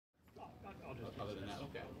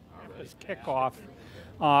this kickoff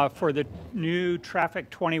for the new Traffic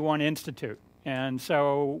 21 Institute. And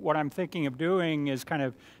so what I'm thinking of doing is kind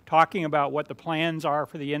of talking about what the plans are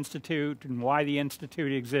for the Institute and why the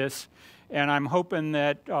Institute exists. And I'm hoping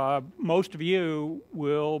that most of you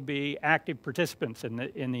will be active participants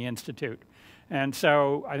in the Institute. And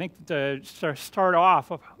so I think to start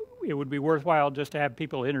off, it would be worthwhile just to have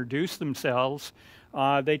people introduce themselves.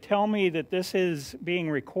 They tell me that this is being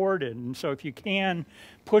recorded, and so if you can,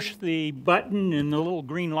 push the button and the little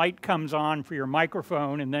green light comes on for your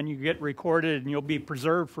microphone, and then you get recorded and you'll be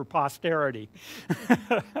preserved for posterity.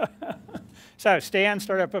 So Stan,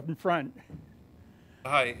 start up in front.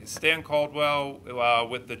 Hi, Stan Caldwell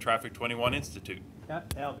with the Traffic 21 Institute. Yeah,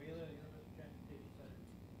 Al.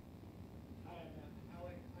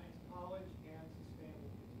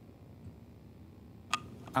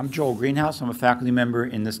 I'm Joel Greenhouse. I'm a faculty member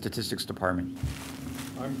in the statistics department.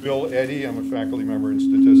 I'm Bill Eddy. I'm a faculty member in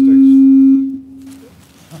statistics.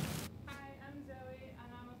 Hi, I'm Zoe, and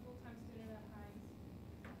I'm a full-time student at Hines.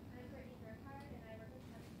 I'm Brittany Gerhard, and I work with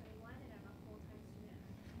Traffic 21, and I'm a full-time student.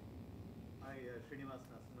 Hi, Srinivas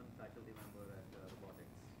Narasimhan, faculty member at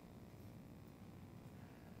robotics.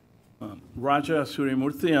 Raja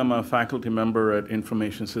Surimurthy. I'm a faculty member at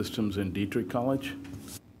Information Systems in Dietrich College.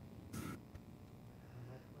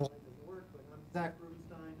 Zach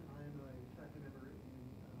Rubenstein. I'm a faculty member in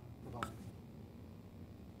robotics.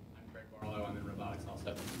 I'm Craig Barlow. I'm in robotics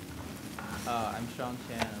also. I'm Sean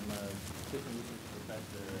Chan. I'm a system research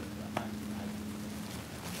professor at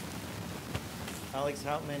Alex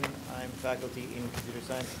Houtman. I'm faculty in computer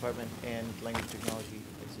science department and language technology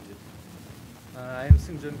institute. I'm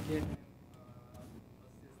Seung-Jun Kim.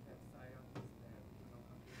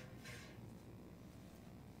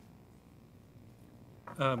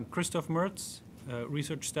 Christoph Mertz,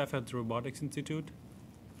 research staff at the Robotics Institute.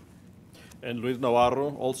 And Luis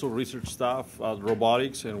Navarro, also research staff at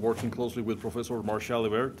robotics and working closely with Professor Marshall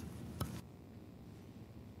Ibert.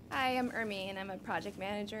 Hi, I'm Ermi, and I'm a project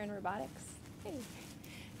manager in robotics. Hey.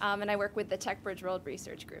 And I work with the TechBridge World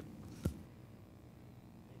Research Group.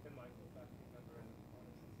 Ethan Michael, faculty member in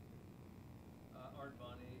robotics. Art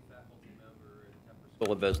Bonney, faculty member at Tepper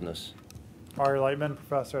School of Business. Mario Lightman,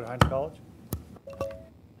 professor at Hines College.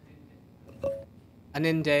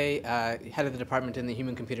 Anin Day, head of the department in the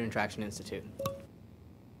Human-Computer Interaction Institute.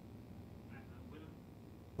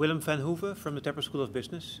 Willem van Hoeven from the Tepper School of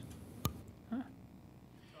Business.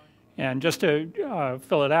 And just to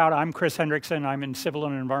fill it out, I'm Chris Hendrickson. I'm in civil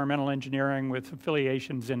and environmental engineering with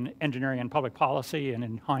affiliations in engineering and public policy and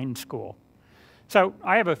in Hines School. So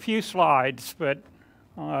I have a few slides, but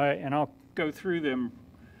and I'll go through them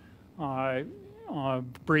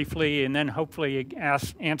briefly, and then hopefully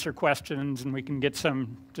answer questions, and we can get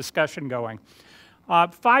some discussion going.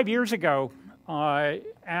 5 years ago,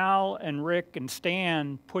 Al and Rick and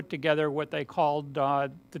Stan put together what they called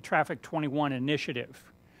the Traffic 21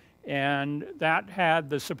 Initiative. And that had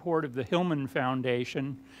the support of the Hillman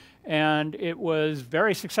Foundation, and it was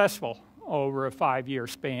very successful over a 5-year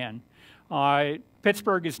span.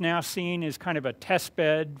 Pittsburgh is now seen as kind of a test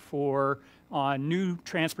bed for new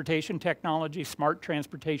transportation technology, smart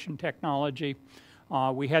transportation technology.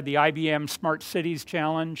 We had the IBM Smart Cities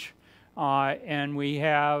Challenge, and we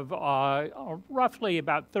have roughly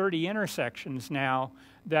about 30 intersections now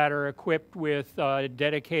that are equipped with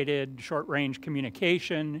dedicated short-range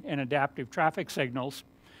communication and adaptive traffic signals.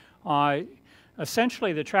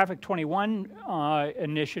 Essentially, the Traffic 21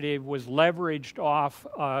 initiative was leveraged off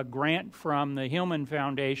a grant from the Hillman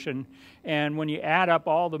Foundation, and when you add up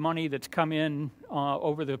all the money that's come in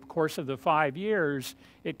over the course of the 5 years,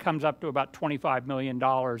 it comes up to about $25 million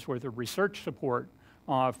worth of research support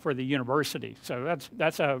for the university. So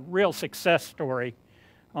that's a real success story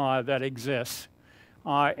that exists.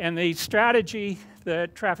 And the strategy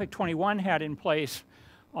that Traffic 21 had in place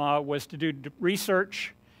was to do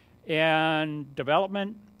research and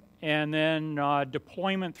development, and then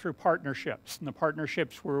deployment through partnerships. And the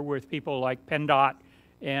partnerships were with people like PennDOT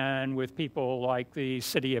and with people like the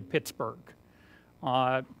city of Pittsburgh.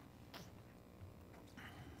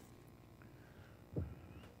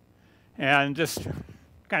 And just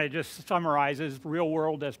kind of just summarizes real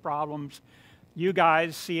world as problems. You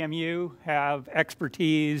guys, CMU, have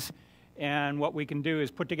expertise, and what we can do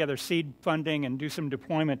is put together seed funding and do some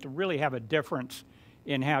deployment to really have a difference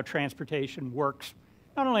in how transportation works,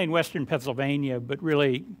 not only in Western Pennsylvania, but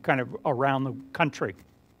really kind of around the country.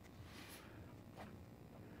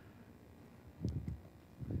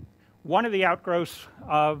 One of the outgrowths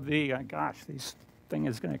of the, gosh, these thing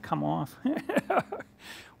is going to come off.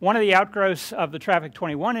 One of the outgrowths of the Traffic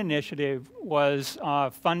 21 initiative was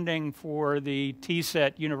funding for the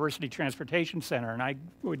TSET University Transportation Center, and I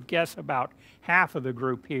would guess about half of the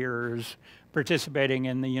group here is participating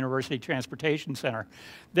in the University Transportation Center.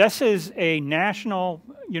 This is a national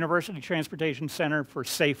university transportation center for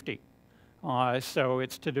safety. So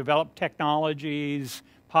it's to develop technologies,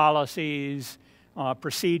 policies,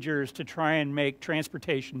 procedures to try and make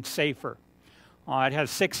transportation safer. It has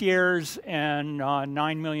 6 years and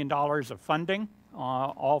 $9 million of funding,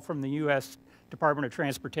 all from the U.S. Department of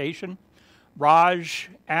Transportation. Raj,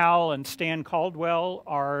 Al, and Stan Caldwell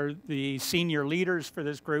are the senior leaders for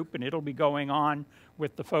this group, and it'll be going on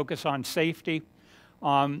with the focus on safety.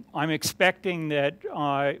 I'm expecting that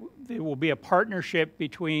there will be a partnership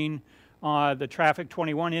between the Traffic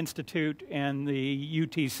 21 Institute and the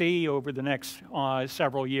UTC over the next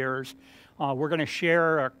several years. We're going to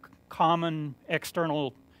share a common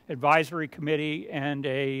external advisory committee and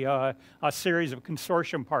a series of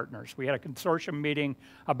consortium partners. We had a consortium meeting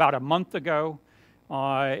about a month ago,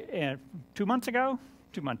 and 2 months ago?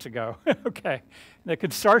 2 months ago, okay. The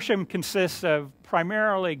consortium consists of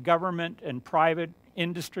primarily government and private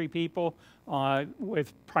industry people,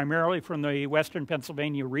 with primarily from the Western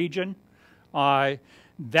Pennsylvania region.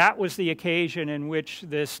 That was the occasion in which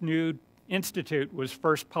this new institute was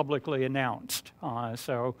first publicly announced.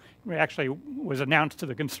 So it actually was announced to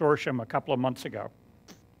the consortium a couple of months ago.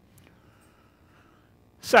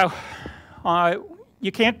 So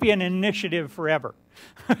you can't be an initiative forever.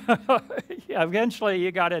 Eventually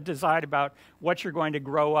you got to decide about what you're going to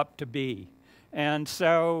grow up to be. And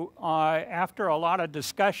so after a lot of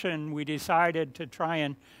discussion, we decided to try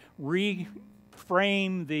and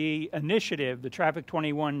reframe the initiative, the Traffic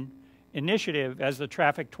 21 initiative, as the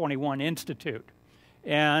Traffic 21 Institute.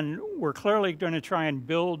 And we're clearly going to try and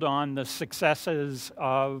build on the successes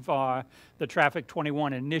of the Traffic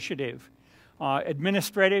 21 initiative.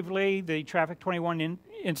 Administratively, the Traffic 21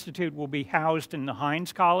 Institute will be housed in the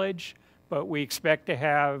Hines College, but we expect to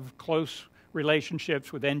have close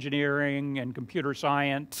relationships with engineering and computer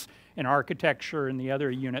science and architecture and the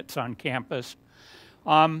other units on campus.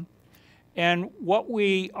 And what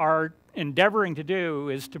we are endeavoring to do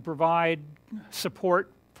is to provide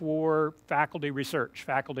support for faculty research,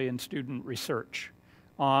 faculty and student research.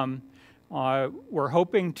 We're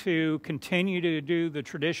hoping to continue to do the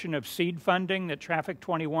tradition of seed funding that Traffic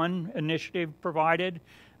 21 initiative provided.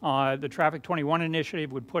 The Traffic 21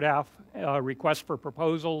 initiative would put out requests for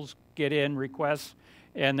proposals, get in requests,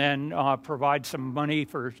 and then provide some money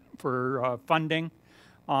for funding.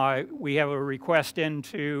 We have a request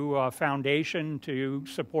into a foundation to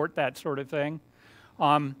support that sort of thing.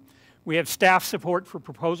 We have staff support for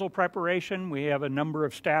proposal preparation. We have a number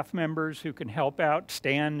of staff members who can help out.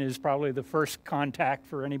 Stan is probably the first contact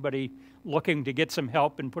for anybody looking to get some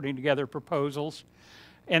help in putting together proposals.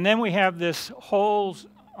 And then we have this whole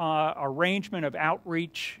arrangement of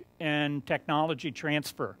outreach and technology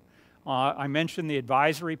transfer. I mentioned the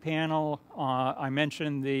advisory panel. I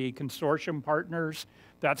mentioned the consortium partners.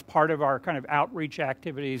 That's part of our kind of outreach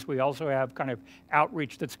activities. We also have kind of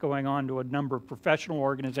outreach that's going on to a number of professional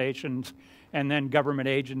organizations and then government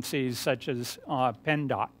agencies such as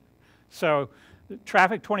PennDOT. So the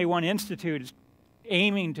Traffic 21 Institute is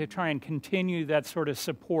aiming to try and continue that sort of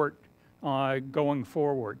support going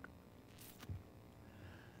forward.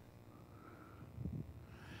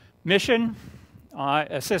 Mission: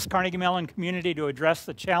 assist Carnegie Mellon community to address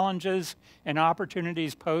the challenges and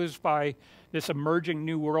opportunities posed by this emerging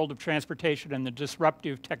new world of transportation and the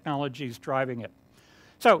disruptive technologies driving it.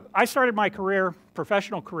 So I started my career,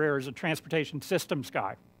 professional career, as a transportation systems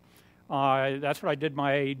guy. That's what I did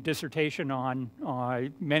my dissertation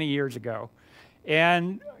on many years ago.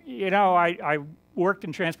 And you know, I worked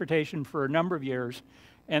in transportation for a number of years,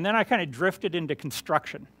 and then I kind of drifted into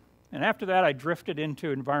construction. And after that, I drifted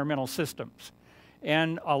into environmental systems.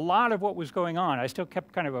 And a lot of what was going on, I still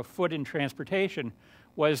kept kind of a foot in transportation,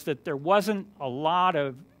 was that there wasn't a lot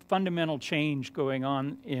of fundamental change going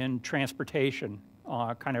on in transportation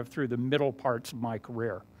kind of through the middle parts of my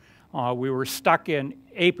career. We were stuck in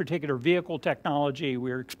a particular vehicle technology,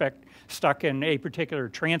 we were stuck in a particular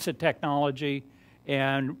transit technology,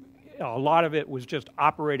 and a lot of it was just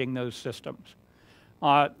operating those systems.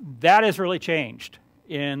 That has really changed.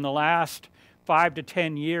 In the last 5 to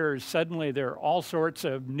 10 years, suddenly there are all sorts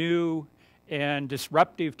of new and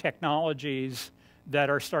disruptive technologies that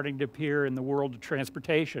are starting to appear in the world of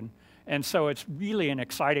transportation. And so it's really an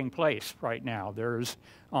exciting place right now. There's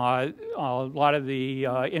a lot of the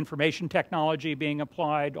information technology being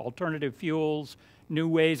applied, alternative fuels, new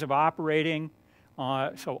ways of operating.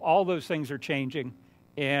 So all those things are changing,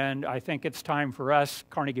 and I think it's time for us,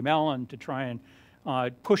 Carnegie Mellon, to try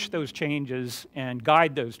and push those changes and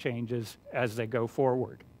guide those changes as they go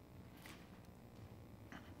forward.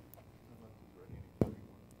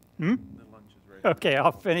 Okay,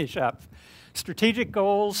 I'll finish up. Strategic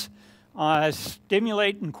goals,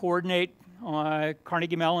 stimulate and coordinate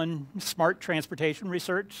Carnegie Mellon smart transportation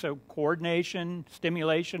research, so coordination,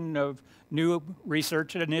 stimulation of new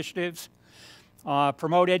research initiatives.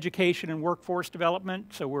 Promote education and workforce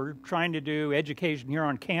development, so we're trying to do education here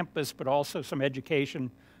on campus, but also some education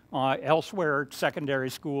elsewhere, secondary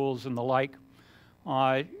schools and the like.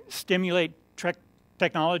 Stimulate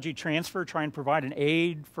technology transfer, try and provide an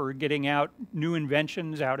aid for getting out new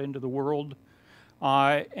inventions out into the world.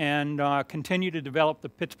 And continue to develop the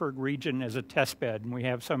Pittsburgh region as a test bed. And we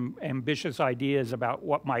have some ambitious ideas about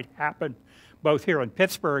what might happen both here in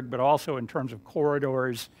Pittsburgh, but also in terms of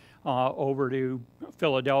corridors over to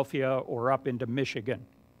Philadelphia or up into Michigan.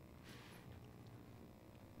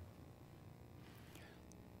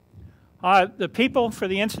 The people for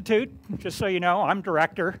the Institute, just so you know, I'm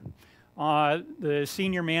director. The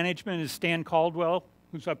senior management is Stan Caldwell,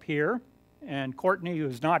 who's up here, and Courtney,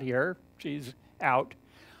 who's not here. She's out.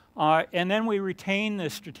 And then we retain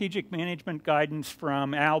the strategic management guidance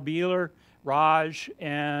from Al Beeler, Raj,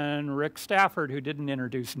 and Rick Stafford, who didn't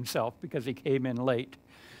introduce himself because he came in late.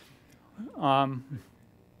 10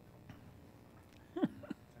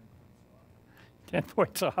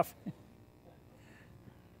 points off.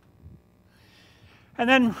 And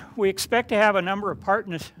then we expect to have a number of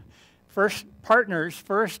partners. First,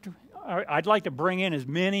 I'd like to bring in as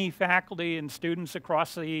many faculty and students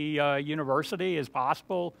across the university as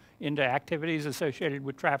possible into activities associated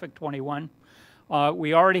with Traffic 21.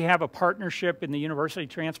 We already have a partnership in the University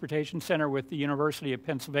Transportation Center with the University of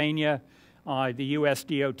Pennsylvania, the US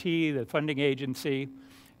DOT, the funding agency,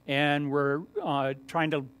 and we're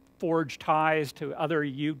trying to forge ties to other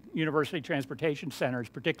university transportation centers,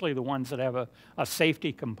 particularly the ones that have a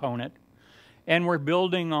safety component. And we're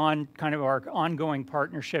building on kind of our ongoing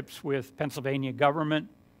partnerships with Pennsylvania government,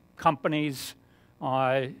 companies,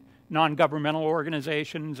 non-governmental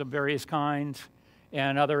organizations of various kinds,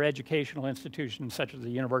 and other educational institutions such as the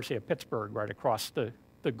University of Pittsburgh right across the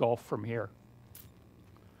Gulf from here.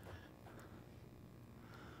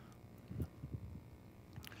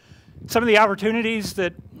 Some of the opportunities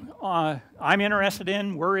that I'm interested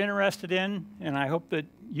in, we're interested in, and I hope that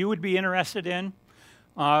you would be interested in.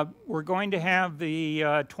 We're going to have the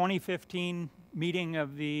 2015 meeting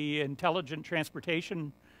of the Intelligent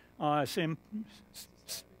Transportation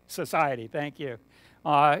Society, thank you,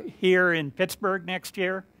 here in Pittsburgh next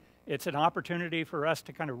year. It's an opportunity for us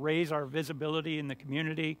to kind of raise our visibility in the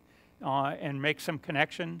community and make some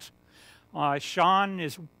connections. Sean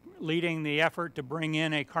is leading the effort to bring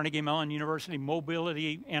in a Carnegie Mellon University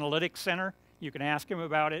Mobility Analytics Center. You can ask him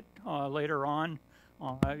about it later on.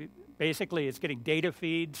 Basically, it's getting data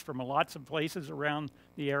feeds from lots of places around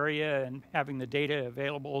the area and having the data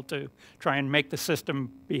available to try and make the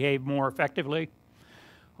system behave more effectively.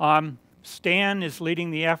 Stan is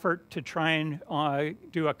leading the effort to try and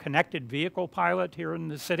do a connected vehicle pilot here in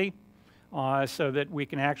the city so that we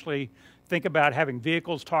can actually think about having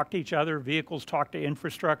vehicles talk to each other, vehicles talk to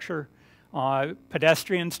infrastructure,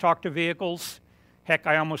 pedestrians talk to vehicles. Heck,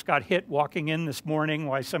 I almost got hit walking in this morning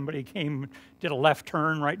while somebody came, did a left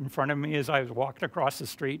turn right in front of me as I was walking across the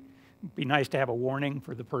street. It'd be nice to have a warning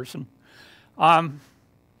for the person.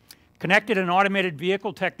 Connected and automated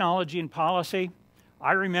vehicle technology and policy.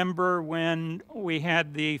 I remember when we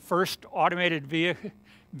had the first automated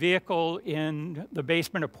vehicle in the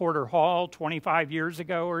basement of Porter Hall 25 years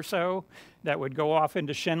ago or so that would go off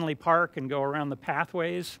into Shenley Park and go around the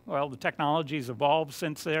pathways. Well, the technology's evolved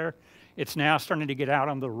since there. It's now starting to get out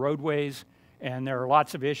on the roadways, and there are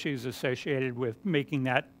lots of issues associated with making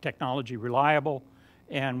that technology reliable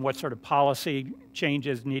and what sort of policy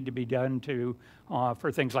changes need to be done to,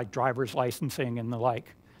 for things like driver's licensing and the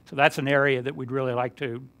like. So that's an area that we'd really like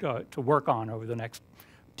to work on over the next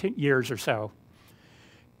years or so.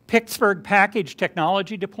 Pittsburgh package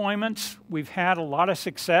technology deployments. We've had a lot of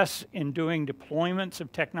success in doing deployments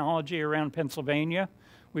of technology around Pennsylvania.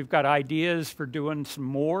 We've got ideas for doing some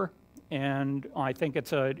more, and I think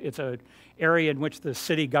it's an area in which the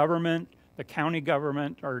city government, the county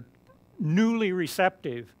government are newly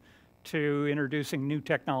receptive to introducing new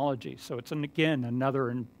technology. So it's, again,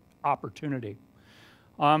 another opportunity.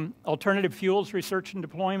 Alternative fuels research and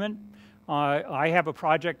deployment. I have a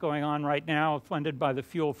project going on right now funded by the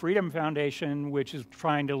Fuel Freedom Foundation, which is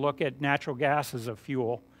trying to look at natural gas as a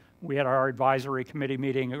fuel We had our advisory committee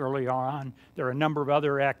meeting early on. There are a number of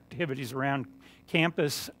other activities around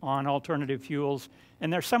campus on alternative fuels,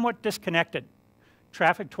 and they're somewhat disconnected.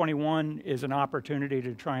 Traffic 21 is an opportunity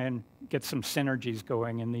to try and get some synergies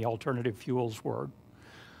going in the alternative fuels world.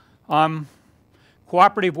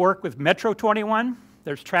 Cooperative work with Metro 21.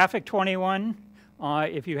 There's Traffic 21.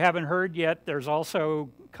 If you haven't heard yet, there's also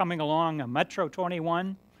coming along a Metro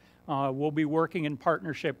 21. We'll be working in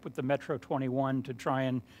partnership with the Metro 21 to try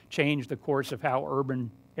and change the course of how urban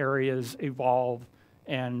areas evolve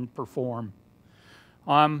and perform.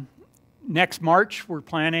 Next March, we're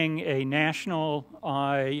planning a national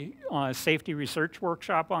safety research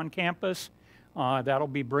workshop on campus. That'll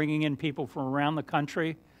be bringing in people from around the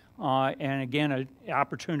country, and again, an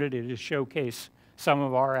opportunity to showcase some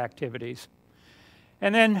of our activities.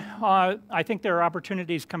 And then I think there are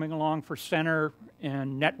opportunities coming along for center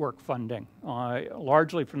and network funding,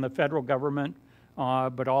 largely from the federal government,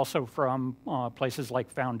 but also from places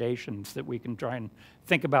like foundations that we can try and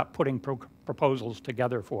think about putting proposals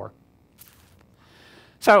together for.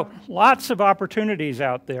 So lots of opportunities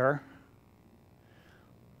out there.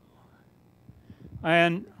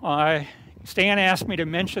 And Stan asked me to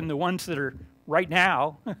mention the ones that are right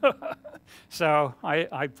now. So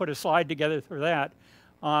I put a slide together for that.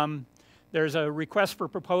 There's a request for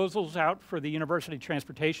proposals out for the University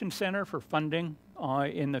Transportation Center for funding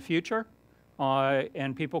in the future,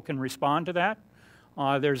 and people can respond to that.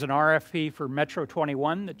 There's an RFP for Metro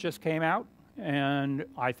 21 that just came out, and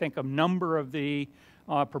I think a number of the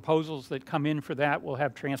proposals that come in for that will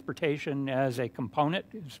have transportation as a component.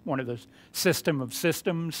 It's one of the system of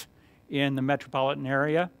systems in the metropolitan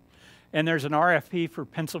area. And there's an RFP for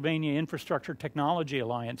Pennsylvania Infrastructure Technology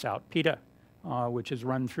Alliance out, PETA, which is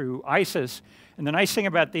run through ISIS. And the nice thing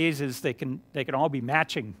about these is they can all be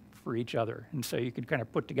matching for each other. And so you can kind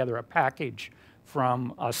of put together a package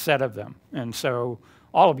from a set of them. And so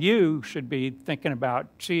all of you should be thinking about,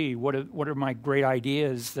 gee, what are my great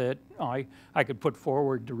ideas that I could put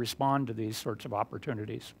forward to respond to these sorts of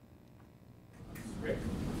opportunities? Rick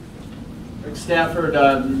Stafford,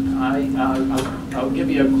 I'll give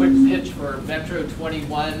you a quick pitch for Metro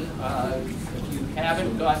 21. If you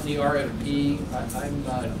haven't gotten the RFP, I'm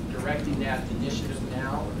directing that initiative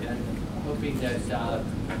now and hoping that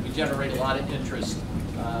we generate a lot of interest.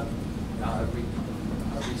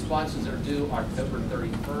 Responses are due October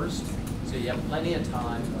 31st, so you have plenty of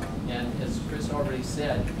time. And as Chris already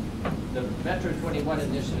said, the Metro 21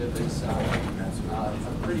 initiative is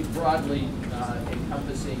a pretty broadly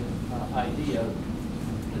encompassing idea,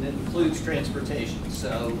 and it includes transportation.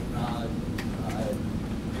 So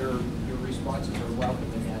your responses are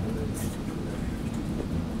welcome in that.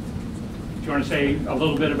 Do you want to say a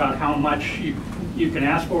little bit about how much you can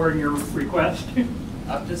ask for in your request?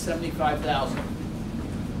 Up to $75,000.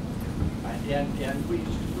 And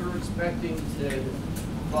we're expecting to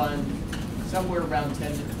fund somewhere around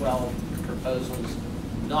 10 to 12 proposals.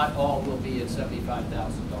 Not all will be at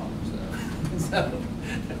 $75,000. So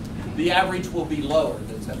the average will be lower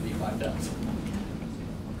than $75,000.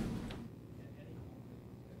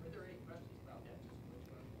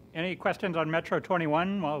 Any questions on Metro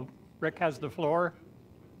 21 while Rick has the floor?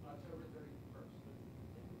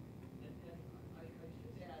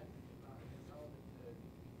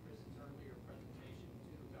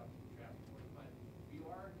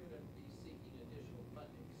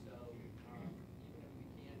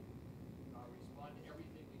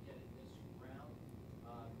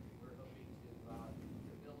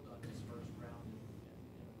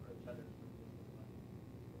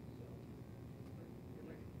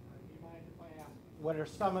 What are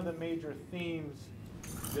some of the major themes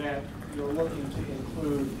that you're looking to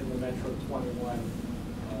include in the Metro 21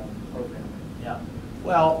 program? Yeah,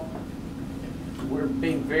 well, we're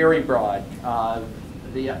being very broad.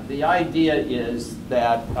 The idea is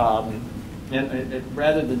that,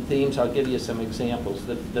 rather than themes, I'll give you some examples.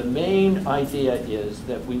 The main idea is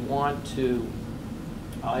that we want to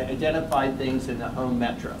identify things in the home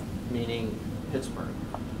metro, meaning Pittsburgh.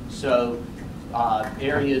 So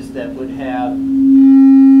areas that would have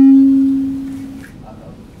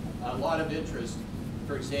a lot of interest,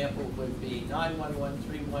 for example, would be 911,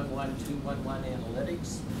 311, 211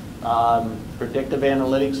 analytics, predictive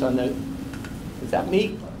analytics on the, is that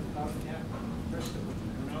me?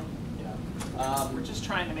 We're just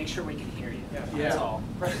trying to make sure we can hear you. Yeah. That's all.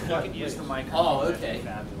 You can use the microphone. Oh, okay.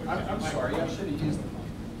 I'm sorry, I should have used the mic.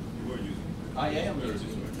 You were using it. I am using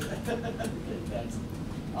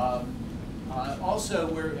it. Also,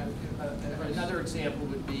 another example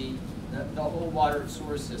would be the whole water and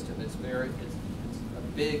sewer system. It's a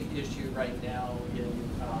big issue right now in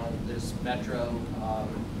this metro.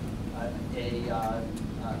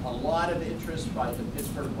 a lot of interest by the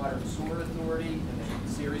Pittsburgh Water and Sewer Authority in a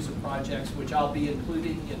series of projects, which I'll be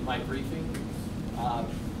including in my briefing.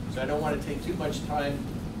 So I don't want to take too much time,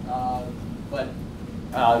 but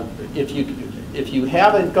if you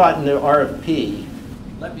haven't gotten the RFP,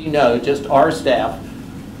 let me know, just our staff,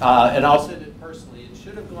 and I'll send it personally. It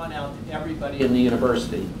should have gone out to everybody in the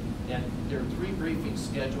university. And there are 3 briefings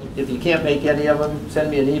scheduled. If you can't make any of them,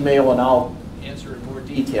 send me an email and I'll answer in more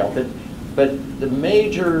detail. But the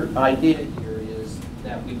major idea here is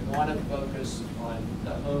that we want to focus on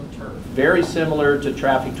the home turf, very similar to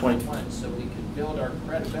Traffic 21, so we can build our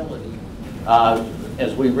credibility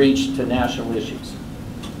as we reach to national issues.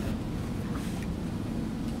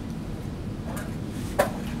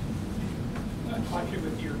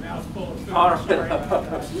 With your mouth full of food. All right. Sorry about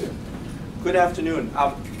that. Good afternoon.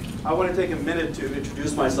 I want to take a minute to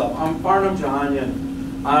introduce myself. I'm Farnham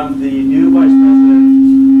Jahanian. I'm the new Vice President.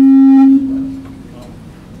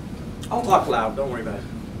 I'll talk loud, don't worry about it.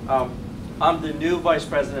 I'm the new Vice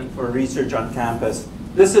President for Research on Campus.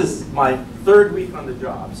 This is my 3rd week on the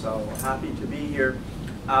job, so happy to be here.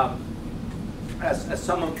 As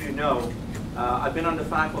some of you know, I've been on the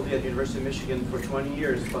faculty at the University of Michigan for 20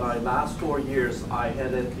 years, but the last 4 years I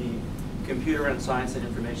headed the Computer and Science and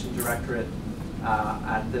Information Directorate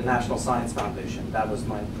at the National Science Foundation. That was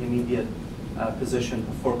my immediate position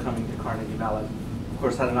before coming to Carnegie Mellon. Of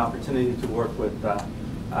course, had an opportunity to work with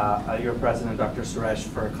your president, Dr. Suresh,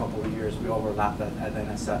 for a couple of years. We overlapped at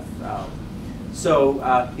NSF. So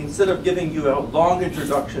instead of giving you a long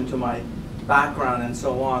introduction to my background and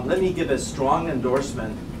so on, let me give a strong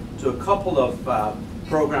endorsement to a couple of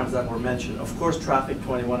programs that were mentioned. Of course, Traffic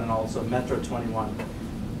 21 and also Metro 21.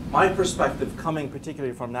 My perspective, coming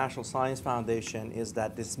particularly from National Science Foundation, is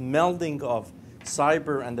that this melding of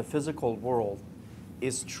cyber and the physical world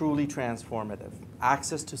is truly transformative.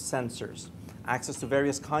 Access to sensors, access to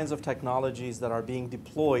various kinds of technologies that are being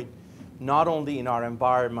deployed not only in our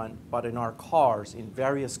environment, but in our cars, in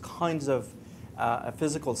various kinds of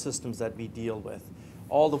physical systems that we deal with,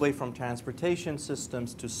 all the way from transportation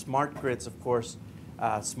systems to smart grids, of course,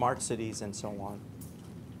 smart cities, and so on.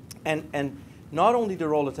 And not only the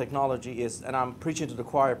role of technology is, and I'm preaching to the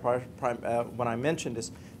choir when I mention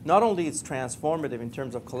this, not only it's transformative in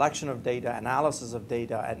terms of collection of data, analysis of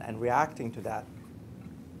data, and reacting to that,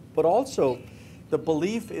 but also the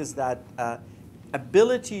belief is that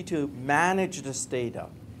ability to manage this data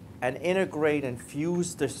and integrate and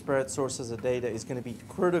fuse disparate sources of data is going to be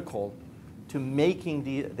critical to making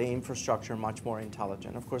the infrastructure much more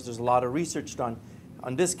intelligent. Of course, there's a lot of research done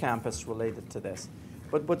on this campus related to this.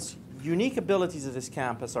 But what's unique abilities of this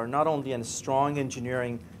campus are not only a strong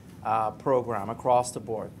engineering program across the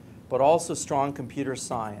board, but also strong computer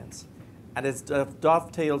science. And it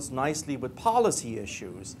dovetails nicely with policy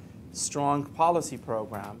issues, strong policy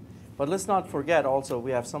program. But let's not forget also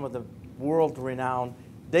we have some of the world-renowned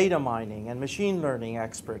data mining and machine learning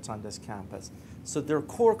experts on this campus. So there are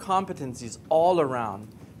core competencies all around,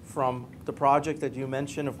 from the project that you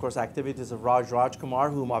mentioned, of course, activities of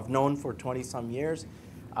Rajkumar, whom I've known for 20-some years,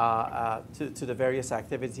 to the various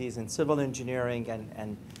activities in civil engineering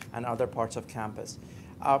and other parts of campus.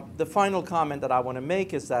 The final comment that I want to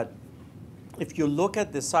make is that if you look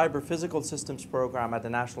at the Cyber Physical Systems program at the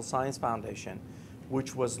National Science Foundation,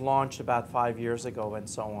 which was launched about 5 years ago and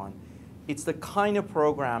so on, it's the kind of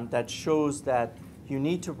program that shows that you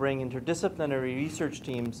need to bring interdisciplinary research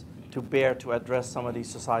teams to bear to address some of these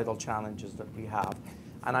societal challenges that we have.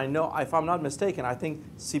 And I know, if I'm not mistaken, I think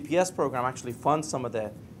CPS program actually funds some of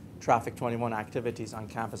the Traffic 21 activities on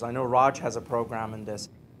campus. I know Raj has a program in this.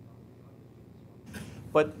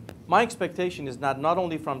 But my expectation is that not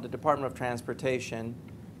only from the Department of Transportation,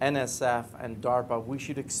 NSF, and DARPA, we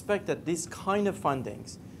should expect that this kind of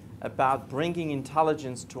fundings about bringing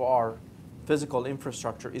intelligence to our physical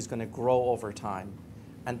infrastructure is going to grow over time.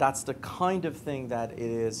 And that's the kind of thing that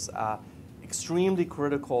is extremely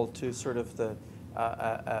critical to sort of the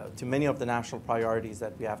to many of the national priorities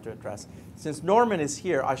that we have to address. Since Norman is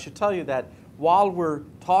here, I should tell you that while we're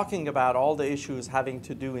talking about all the issues having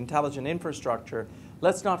to do intelligent infrastructure,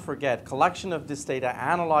 let's not forget collection of this data,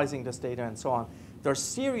 analyzing this data, and so on. There are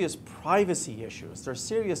serious privacy issues. There are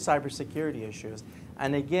serious cybersecurity issues.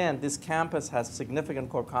 And again, this campus has significant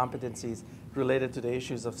core competencies related to the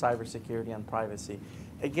issues of cybersecurity and privacy.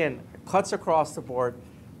 Again, cuts across the board.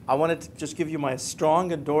 I wanted to just give you my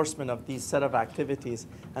strong endorsement of these set of activities,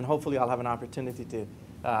 and hopefully I'll have an opportunity to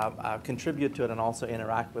contribute to it and also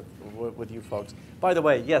interact with you folks. By the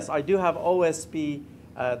way, yes, I do have OSP,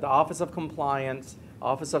 the Office of Compliance,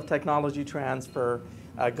 Office of Technology Transfer,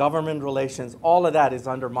 government relations, all of that is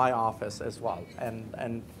under my office as well.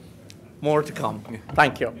 And More to come.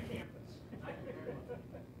 Thank you.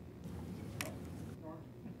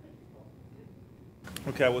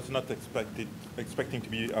 Okay, I was not expecting to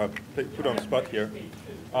be put on the spot here.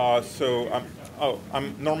 I'm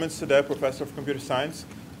Norman Sedeh, professor of computer science,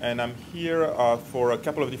 and I'm here for a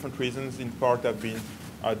couple of different reasons. In part, I've been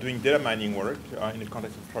doing data mining work in the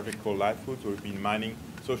context of a project called LifeFoods, where we've been mining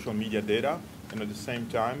social media data, and at the same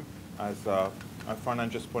time, as Farnan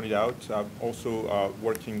just pointed out, I'm also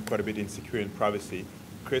working quite a bit in security and privacy,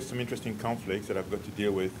 creates some interesting conflicts that I've got to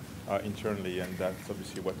deal with internally, and that's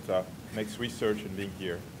obviously what makes research and being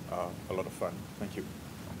here a lot of fun. Thank you.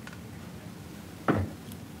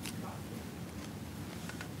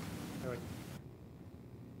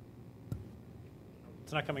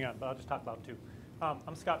 It's not coming on, but I'll just talk about it too.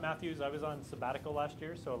 I'm Scott Matthews. I was on sabbatical last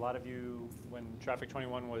year, so a lot of you, when Traffic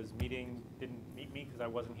 21 was meeting, didn't meet me because I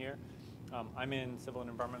wasn't here. I'm in civil and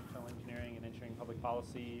environmental engineering and engineering public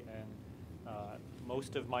policy, and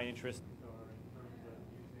most of my interests are in terms of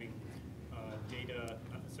using data,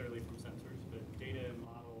 not necessarily from sensors, but data and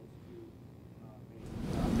models to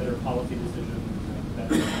make better policy decisions and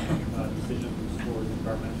better decisions towards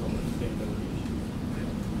environmental and sustainability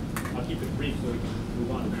issues. I'll keep it brief so we can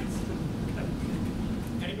move on to these.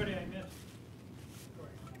 Anybody I missed?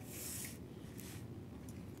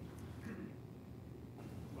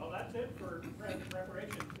 Well, that's it for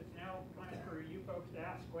preparations. It's now time for you folks to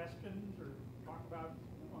ask questions or talk about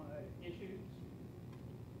issues.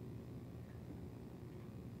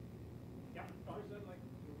 Yeah, always I'd like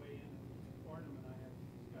to weigh in. Farnham and I had a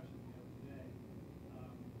discussion the other day.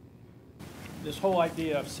 This whole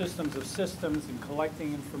idea of systems and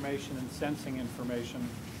collecting information and sensing information,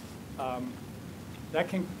 that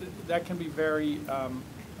can be very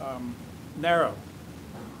narrow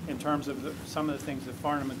in terms of some of the things that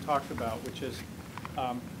Farnham had talked about, which is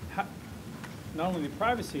not only the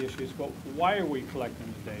privacy issues, but why are we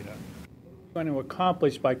collecting the data? What are we going to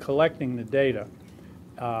accomplish by collecting the data,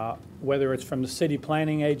 whether it's from the city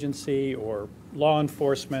planning agency or law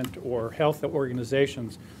enforcement or health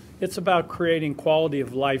organizations? It's about creating quality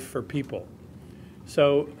of life for people.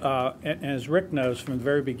 So, and as Rick knows from the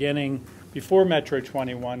very beginning, before Metro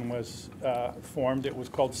 21 was formed, it was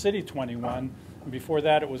called City 21. And before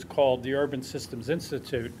that, it was called the Urban Systems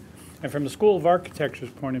Institute. And from the School of Architecture's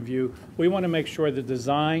point of view, we want to make sure the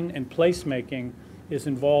design and placemaking is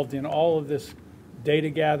involved in all of this data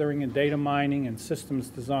gathering and data mining and systems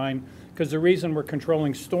design, because the reason we're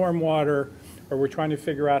controlling stormwater or we're trying to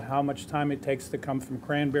figure out how much time it takes to come from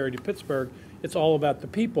Cranberry to Pittsburgh, it's all about the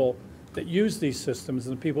people that use these systems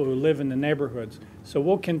and the people who live in the neighborhoods. So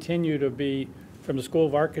we'll continue to be, from the School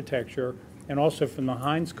of Architecture and also from the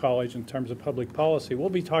Heinz College in terms of public policy, we'll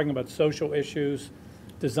be talking about social issues,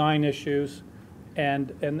 design issues,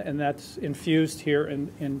 and that's infused here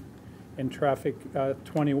in Traffic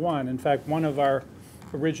 21. In fact, one of our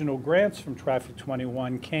original grants from Traffic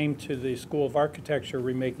 21 came to the School of Architecture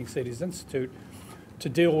Remaking Cities Institute to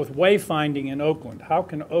deal with wayfinding in Oakland. How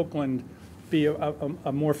can Oakland be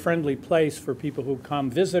a more friendly place for people who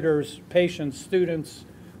come, visitors, patients, students,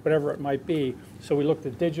 whatever it might be? So we looked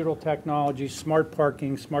at digital technology, smart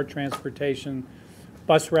parking, smart transportation,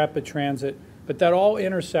 bus rapid transit, but that all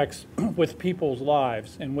intersects with people's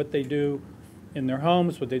lives and what they do in their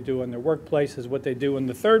homes, what they do in their workplaces, what they do in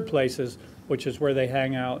the third places, which is where they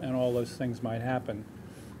hang out and all those things might happen.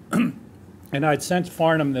 And I'd sent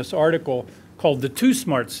Farnham this article called The Too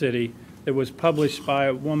Smart City that was published by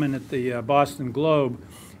a woman at the Boston Globe,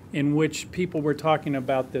 in which people were talking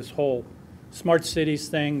about this whole smart cities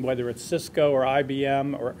thing, whether it's Cisco or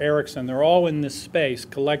IBM or Ericsson, they're all in this space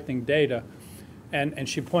collecting data. And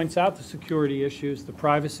she points out the security issues, the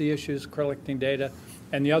privacy issues, collecting data.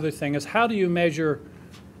 And the other thing is, how do you measure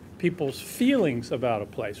people's feelings about a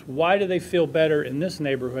place? Why do they feel better in this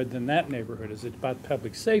neighborhood than that neighborhood? Is it about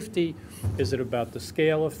public safety? Is it about the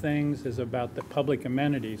scale of things? Is it about the public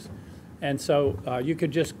amenities? And so you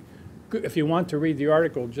could just, if you want to read the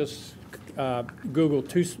article, just Google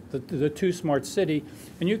the Too Smart City,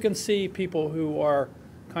 and you can see people who are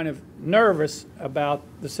kind of nervous about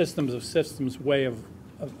the systems of systems way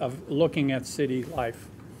of looking at city life.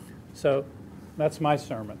 So that's my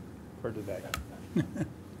sermon for today.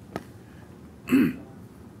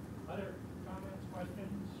 Other comments,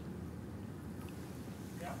 questions?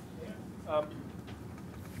 Yeah.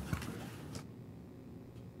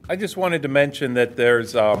 I just wanted to mention that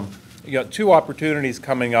there's two opportunities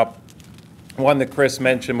coming up. One that Chris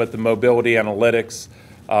mentioned with the Mobility Analytics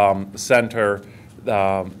Center,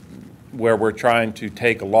 where we're trying to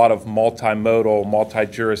take a lot of multimodal,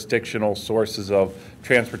 multi-jurisdictional sources of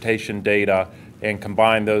transportation data and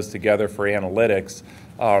combine those together for analytics.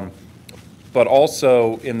 but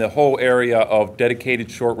also in the whole area of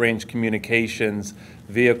dedicated short-range communications,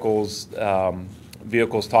 vehicles,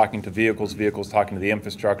 vehicles talking to vehicles, vehicles talking to the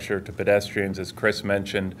infrastructure, to pedestrians, as Chris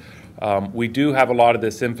mentioned. We do have a lot of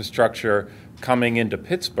this infrastructure coming into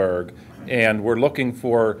Pittsburgh, and we're looking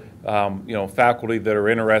for faculty that are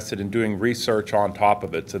interested in doing research on top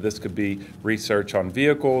of it. So this could be research on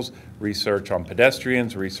vehicles, research on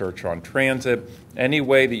pedestrians, research on transit, any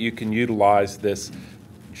way that you can utilize this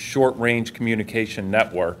short-range communication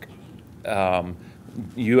network.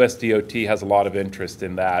 USDOT has a lot of interest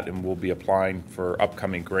in that, and we'll be applying for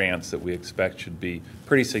upcoming grants that we expect should be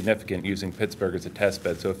pretty significant using Pittsburgh as a test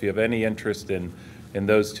bed. So if you have any interest in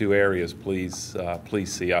those two areas, please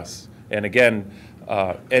see us. And again,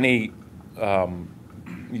 a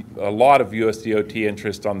lot of USDOT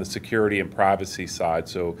interest on the security and privacy side.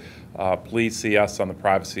 So please see us on the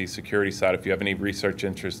privacy security side. If you have any research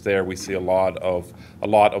interest there, we see a lot of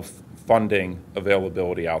funding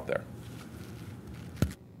availability out there.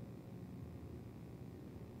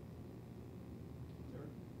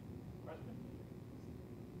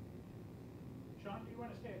 Sean, do you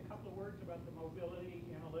want to say a couple of words about the Mobility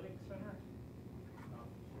Analytics Center?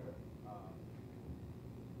 Sure.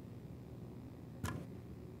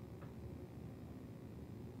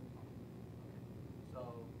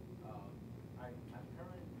 I'm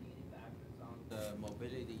currently leading the efforts on the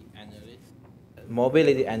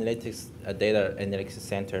Mobility Analytics Data Analytics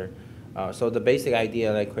Center. So the basic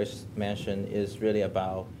idea, like Chris mentioned, is really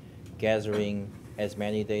about gathering as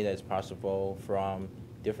many data as possible from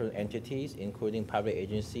different entities, including public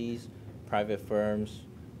agencies, private firms,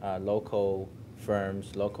 local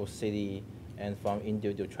firms, local city, and from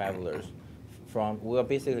individual travelers. We are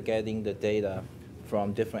basically getting the data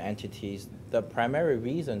from different entities. The primary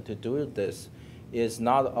reason to do this is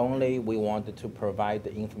not only we wanted to provide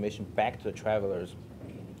the information back to the travelers,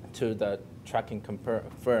 to the trucking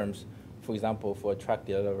firms, for example, for truck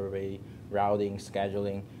delivery, routing,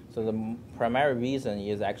 scheduling. So the primary reason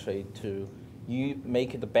is actually to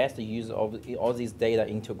make the best use of all these data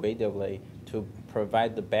integratively to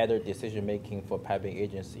provide the better decision making for public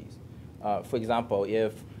agencies. For example,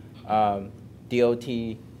 if DOT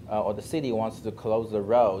or the city wants to close the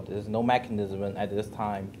road, there's no mechanism at this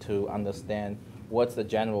time to understand what's the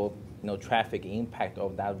general traffic impact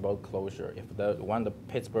of that road closure. If the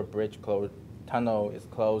Pittsburgh Bridge tunnel is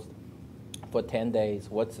closed for 10 days,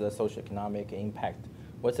 what's the socioeconomic impact?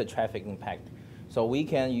 What's the traffic impact? So we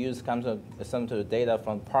can use some of the data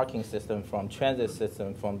from parking system, from transit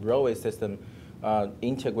system, from railway system,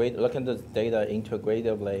 look at the data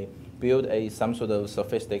integratively, build some sort of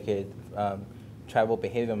sophisticated travel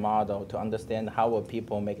behavior model to understand how will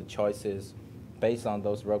people make choices based on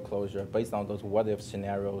those road closure, based on those what-if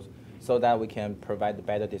scenarios, so that we can provide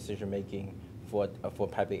better decision-making for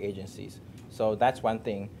public agencies. So that's one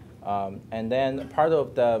thing. And then part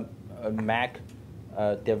of the MAC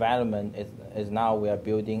development is now we are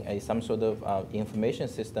building some sort of information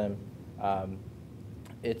system,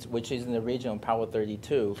 which is in the region of Power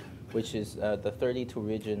 32, which is the 32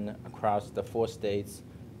 region across the 4 states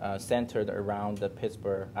centered around the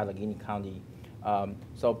Pittsburgh, Allegheny County.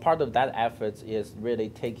 So part of that effort is really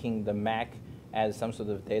taking the MAC as some sort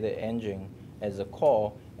of data engine as a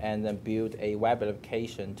core, and then build a web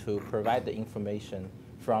application to provide the information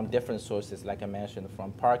from different sources, like I mentioned,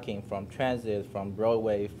 from parking, from transit, from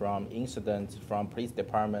roadway, from incidents, from police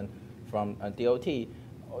department, from DOT,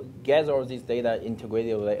 gather all these data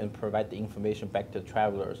integratively and provide the information back to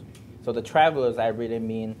travelers. So the travelers, I really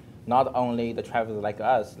mean not only the travelers like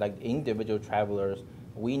us, like individual travelers.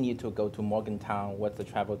 We need to go to Morgantown. What's the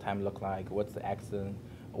travel time look like? What's the accident?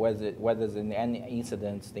 Whether there's any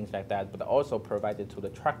incidents, things like that, but also provided to the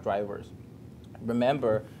truck drivers.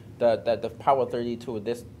 Remember, the Power 32,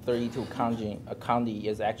 this 32 county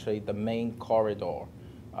is actually the main corridor,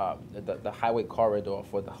 the highway corridor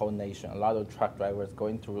for the whole nation. A lot of truck drivers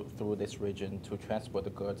going through this region to transport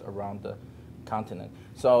the goods around the continent.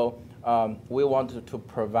 So we wanted to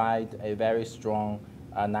provide a very strong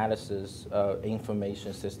analysis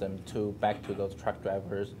information system back to those truck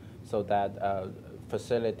drivers, so that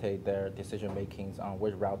facilitate their decision makings on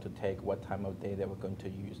which route to take, what time of day they were going to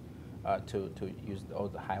use to use all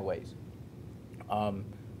the highways.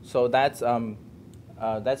 So that's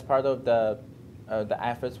part of the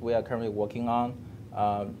efforts we are currently working on.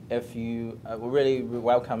 If you we really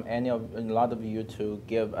welcome a lot of you to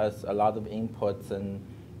give us a lot of inputs, and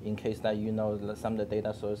in case that some of the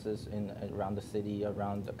data sources around the city,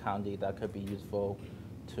 around the county that could be useful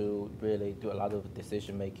to really do a lot of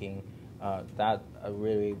decision making. That I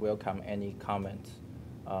really welcome any comments.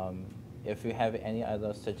 If you have any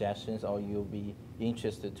other suggestions, or you'll be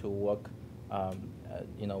interested to work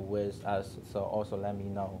with us. So also let me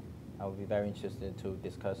know. I would be very interested to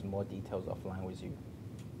discuss more details offline with you.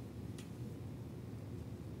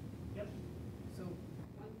 Yep. So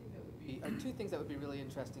one thing that would be, or two things that would be really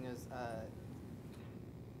interesting is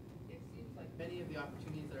it seems like many of the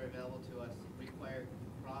opportunities that are available to us require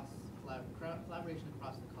collaboration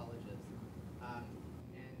across the colleges.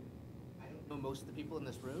 And I don't know most of the people in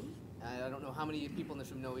this room. I don't know how many people in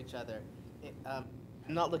this room know each other. I'm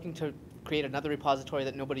not looking to create another repository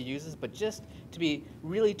that nobody uses, but just to be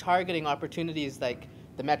really targeting opportunities like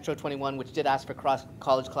the Metro 21, which did ask for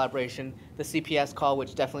cross-college collaboration, the CPS call,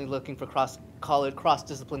 which definitely looking for cross-college,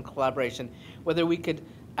 cross-discipline collaboration, whether we could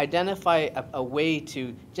identify a way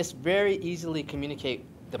to just very easily communicate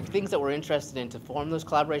the things that we're interested in to form those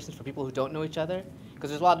collaborations for people who don't know each other,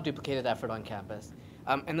 because there's a lot of duplicated effort on campus.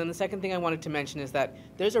 And then the second thing I wanted to mention is that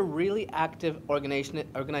there's a really active organization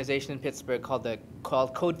in Pittsburgh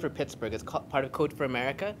called Code for Pittsburgh. It's part of Code for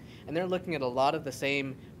America, and they're looking at a lot of the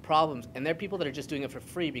same problems. And they're people that are just doing it for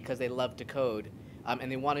free because they love to code,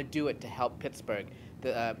 and they want to do it to help Pittsburgh.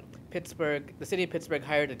 The city of Pittsburgh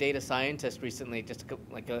hired a data scientist recently, just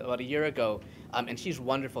about a year ago, and she's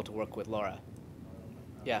wonderful to work with, Laura.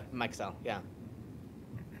 Yeah, Mike-Sal, yeah.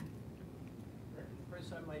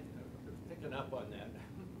 Chris, I might picking up on that.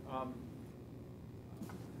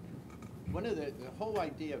 One of the whole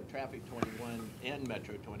idea of Traffic 21 and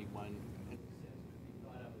Metro 21 in a sense would be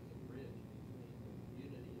thought of as a bridge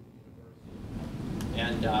between the community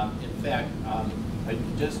and the university. And in fact, I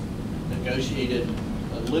just negotiated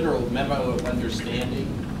a literal memo of understanding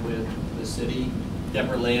with the city.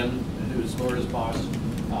 Deborah Lamb, who's Laura's boss,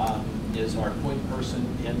 is our point person,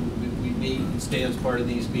 and we meet and stay as part of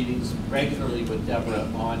these meetings regularly with Deborah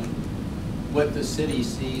on what the city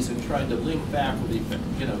sees and trying to link faculty,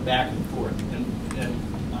 back and forth.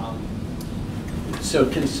 So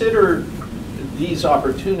consider these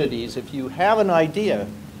opportunities. If you have an idea,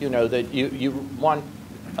 that you want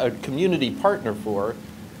a community partner for,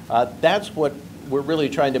 that's what we're really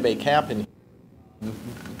trying to make happen,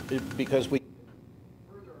 because we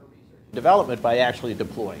further our research and development by actually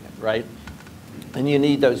deploying it, right? And you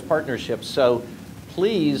need those partnerships. So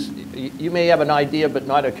please, you may have an idea but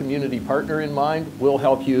not a community partner in mind. We'll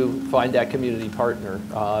help you find that community partner.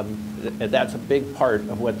 And that's a big part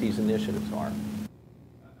of what these initiatives are. I'd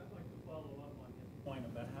like to follow up on his point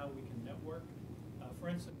about how we can network. For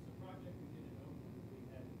instance, the project we did in Oakland,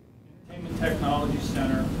 we had Entertainment Technology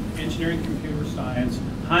Center, Engineering Computer Science,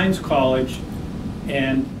 Hines College,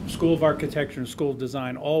 and School of Architecture and School of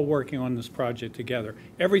Design all working on this project together.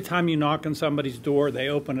 Every time you knock on somebody's door, they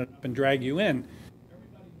open it up and drag you in.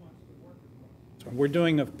 We're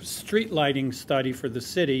doing a street lighting study for the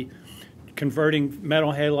city, converting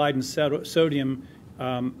metal halide and sodium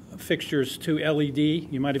fixtures to LED.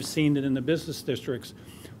 You might have seen it in the business districts.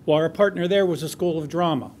 Well, our partner there was the School of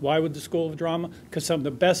Drama. Why would the School of Drama? Because some of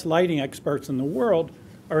the best lighting experts in the world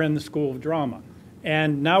are in the School of Drama.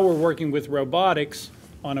 And now we're working with robotics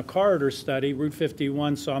on a corridor study, Route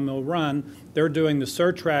 51, Sawmill Run. They're doing the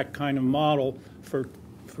Surtrack kind of model for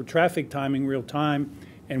traffic timing real time.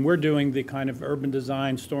 And we're doing the kind of urban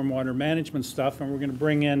design, stormwater management stuff, and we're going to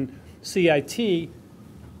bring in CIT,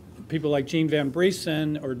 people like Gene Van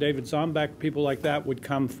Briesen or David Zombach, people like that would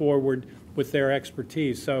come forward with their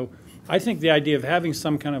expertise. So I think the idea of having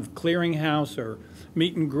some kind of clearinghouse or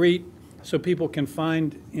meet and greet so people can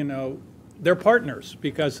find, their partners,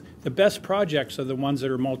 because the best projects are the ones that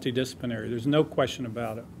are multidisciplinary. There's no question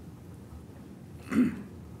about it.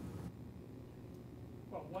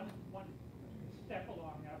 Well, one step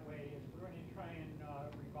along that way is we're going to try and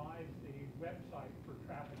revise the website for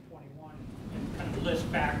Traffic 21 and kind of list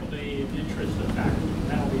faculty and interests of faculty.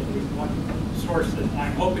 That'll be at least one source that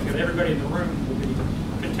I'm hoping that everybody in the room will be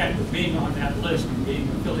content with being on that list and being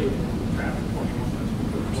affiliated with Traffic 21.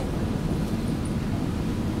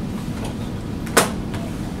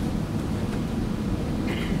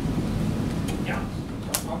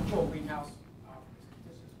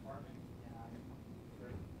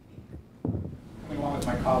 Along with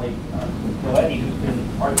my colleague, Rolletti, who's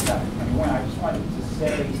been part of Traffic 21, I just wanted to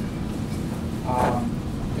say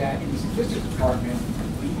that in the statistics department,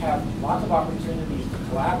 we have lots of opportunities to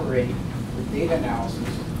collaborate with data analysis.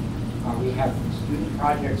 We have student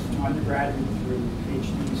projects from undergraduate through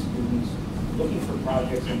PhD students looking for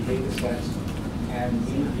projects and data sets, and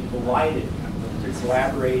we need to be delighted to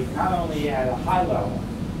collaborate not only at a high level,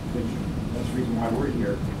 which that's the reason why we're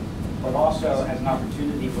here, but also as an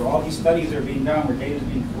opportunity for all these studies that are being done where data is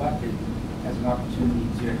being collected, as an opportunity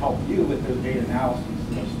to help you with those data analyses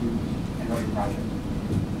of those students and other projects.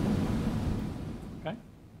 Okay.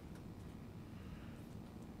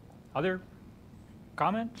 Other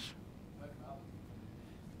comments?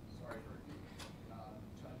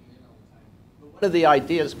 One of the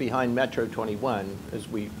ideas behind Metro 21 is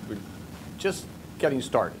we're just getting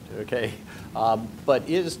started, okay? But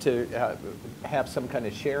is to have some kind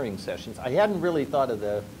of sharing sessions. I hadn't really thought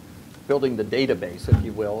of building the database, if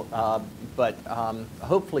you will, but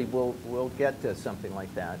hopefully we'll get to something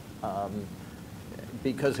like that.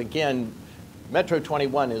 Because again, Metro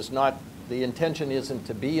 21 is not, the intention isn't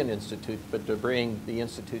to be an institute, but to bring the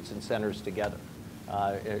institutes and centers together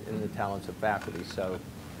in the talents of faculty. So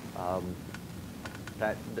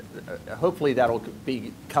hopefully that'll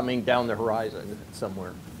be coming down the horizon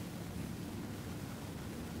somewhere.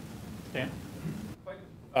 Dan?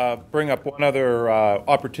 Bring up one other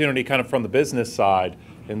opportunity kind of from the business side,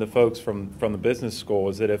 and the folks from the business school,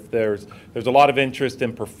 is that if there's a lot of interest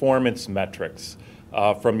in performance metrics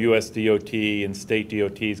from US DOT and state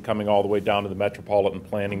DOTs coming all the way down to the Metropolitan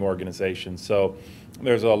Planning Organization. So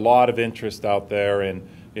there's a lot of interest out there in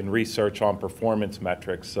research on performance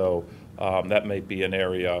metrics. So that may be an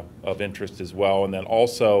area of interest as well. And then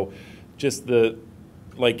also just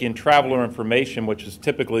like in traveler information, which is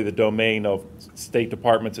typically the domain of state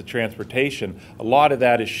departments of transportation, a lot of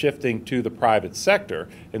that is shifting to the private sector.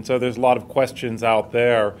 And so there's a lot of questions out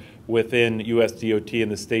there within US DOT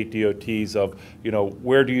and the state DOTs of,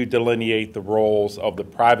 where do you delineate the roles of the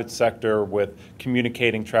private sector with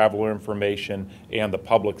communicating traveler information and the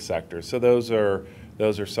public sector. So those are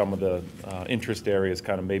some of the interest areas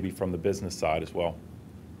kind of maybe from the business side as well.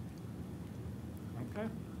 Okay.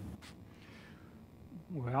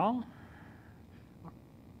 Well,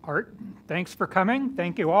 Art, thanks for coming.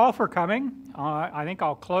 Thank you all for coming. I think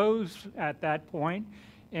I'll close at that point.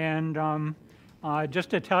 And just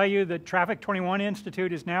to tell you that Traffic 21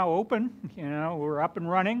 Institute is now open. We're up and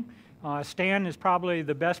running. Stan is probably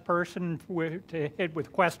the best person to hit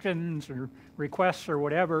with questions or requests or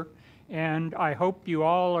whatever. And I hope you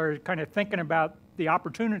all are kind of thinking about the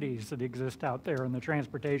opportunities that exist out there in the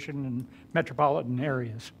transportation and metropolitan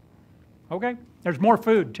areas. Okay? There's more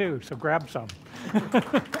food too, so grab some.